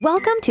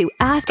Welcome to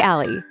Ask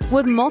Allie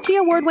with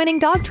multi-award-winning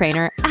dog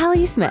trainer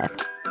Allie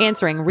Smith,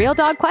 answering real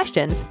dog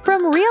questions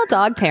from real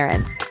dog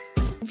parents.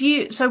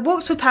 So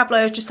Walks with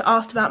Pablo just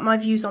asked about my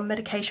views on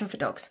medication for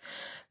dogs.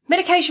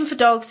 Medication for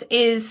dogs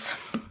is...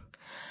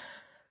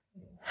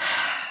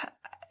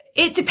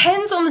 It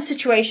depends on the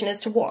situation as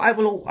to what I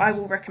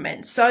will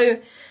recommend. So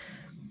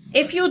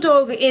if your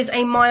dog is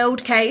a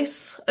mild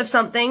case of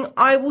something,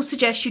 I will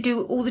suggest you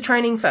do all the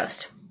training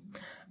first.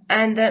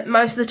 And that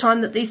most of the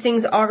time that these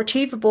things are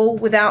achievable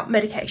without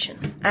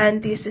medication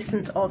and the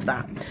assistance of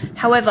that.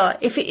 However,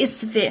 if it is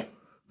severe,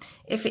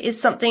 if it is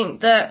something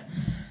that,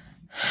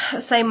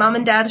 say, mum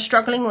and dad are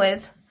struggling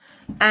with,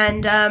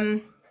 and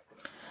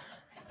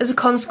as a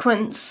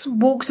consequence,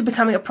 walks are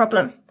becoming a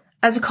problem.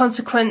 As a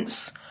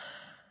consequence,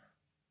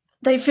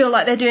 they feel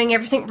like they're doing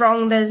everything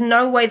wrong. There's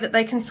no way that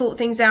they can sort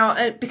things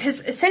out.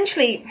 Because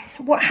essentially,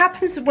 what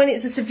happens when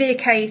it's a severe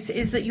case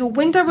is that your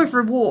window of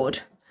reward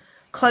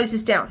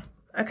closes down.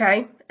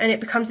 Okay, and it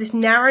becomes this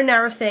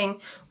narrow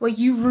thing where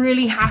you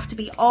really have to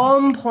be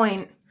on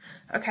point,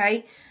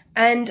 okay,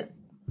 and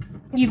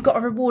you've got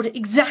to reward at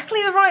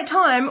exactly the right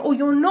time or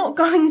you're not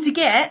going to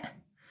get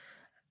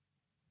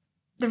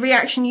the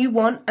reaction you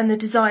want and the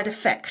desired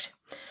effect.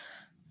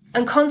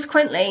 And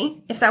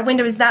consequently, if that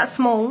window is that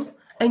small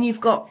and you've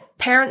got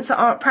parents that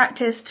aren't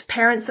practiced,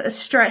 parents that are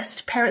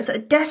stressed, parents that are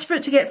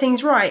desperate to get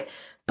things right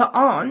but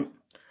aren't,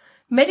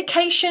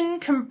 medication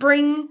can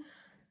bring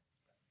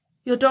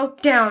your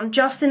dog down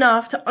just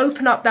enough to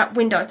open up that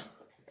window.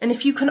 And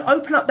if you can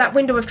open up that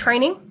window of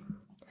training,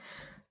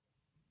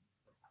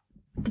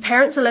 the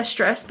parents are less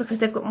stressed because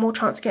they've got more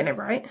chance of getting it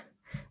right.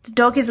 The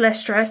dog is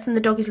less stressed and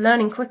the dog is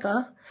learning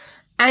quicker.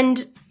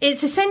 And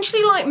it's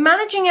essentially like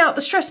managing out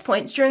the stress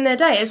points during their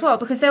day as well,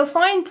 because they'll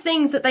find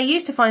things that they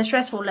used to find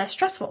stressful less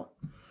stressful.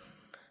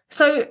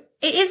 So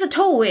it is a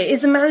tool. It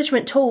is a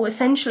management tool,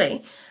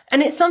 essentially.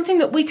 And it's something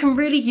that we can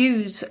really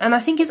use, and I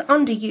think is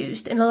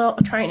underused in a lot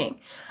of training.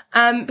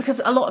 Because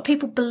a lot of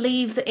people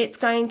believe that it's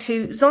going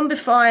to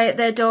zombify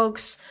their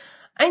dogs.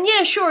 And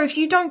yeah, sure, if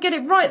you don't get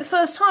it right the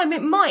first time,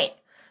 it might.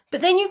 But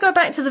then you go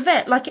back to the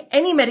vet, like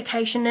any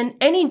medication and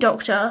any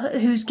doctor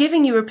who's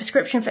giving you a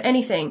prescription for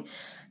anything,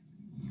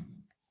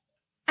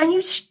 and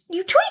you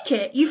tweak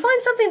it. You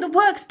find something that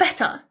works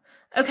better.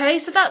 Okay,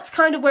 so that's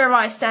kind of where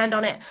I stand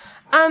on it.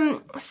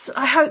 So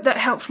I hope that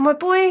helped. My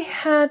boy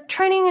had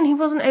training and he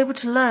wasn't able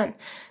to learn.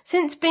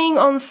 Since being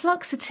on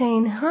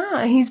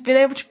fluoxetine, he's been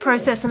able to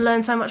process and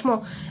learn so much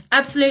more.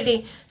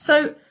 Absolutely.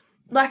 So,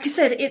 like I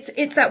said,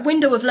 it's that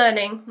window of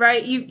learning,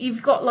 right?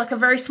 You've got like a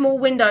very small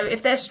window.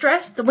 If they're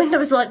stressed, the window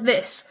is like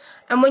this.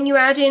 And when you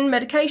add in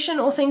medication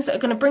or things that are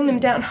going to bring them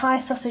down, hi,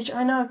 sausage,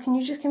 I know. Can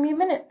you just give me a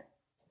minute?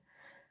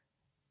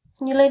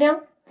 Can you lay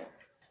down?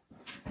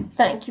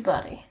 Thank you,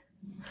 buddy.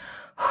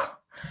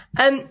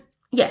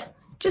 Yeah.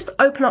 Just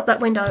open up that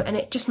window and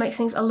it just makes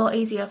things a lot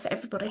easier for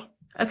everybody,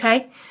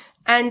 okay?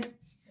 And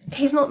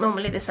he's not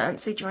normally this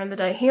antsy during the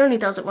day. He only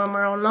does it when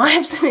we're on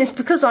lives, and it's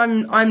because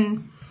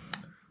I'm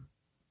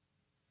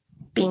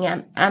being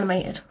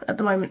animated at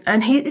the moment.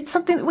 And it's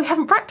something that we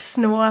haven't practiced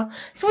in a while.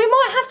 So we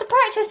might have to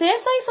practice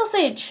this, eh,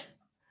 sausage?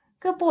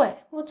 Good boy.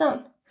 Well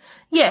done.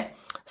 Yeah.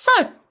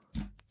 So,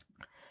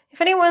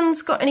 if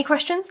anyone's got any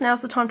questions,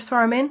 now's the time to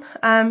throw them in,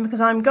 because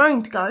I'm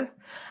going to go.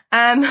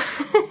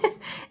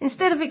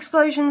 Instead of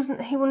explosions,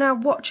 he will now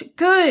watch.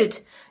 Good.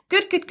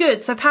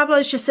 So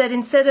Pablo's just said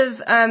instead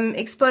of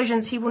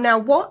explosions, he will now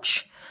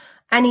watch,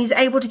 and he's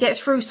able to get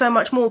through so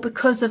much more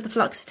because of the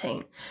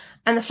fluoxetine.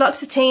 And the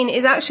fluoxetine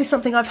is actually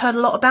something I've heard a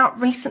lot about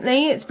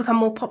recently. It's become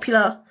more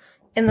popular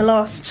in the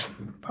last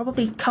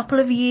probably couple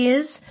of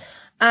years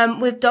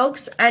with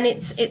dogs, and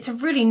it's a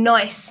really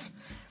nice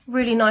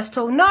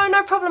tool.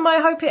 No problem. I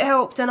hope it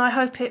helped, and I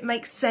hope it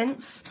makes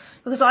sense,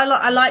 because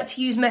I like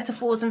to use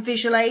metaphors and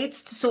visual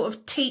aids to sort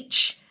of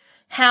teach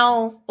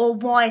how or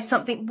why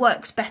something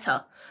works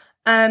better.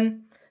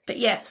 But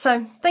yeah,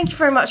 so thank you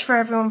very much for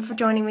everyone for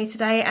joining me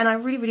today, and I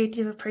really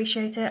do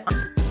appreciate it.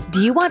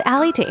 Do you want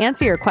Allie to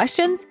answer your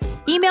questions?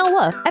 Email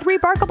Woof at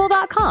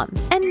rebarkable.com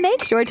and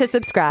make sure to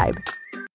subscribe.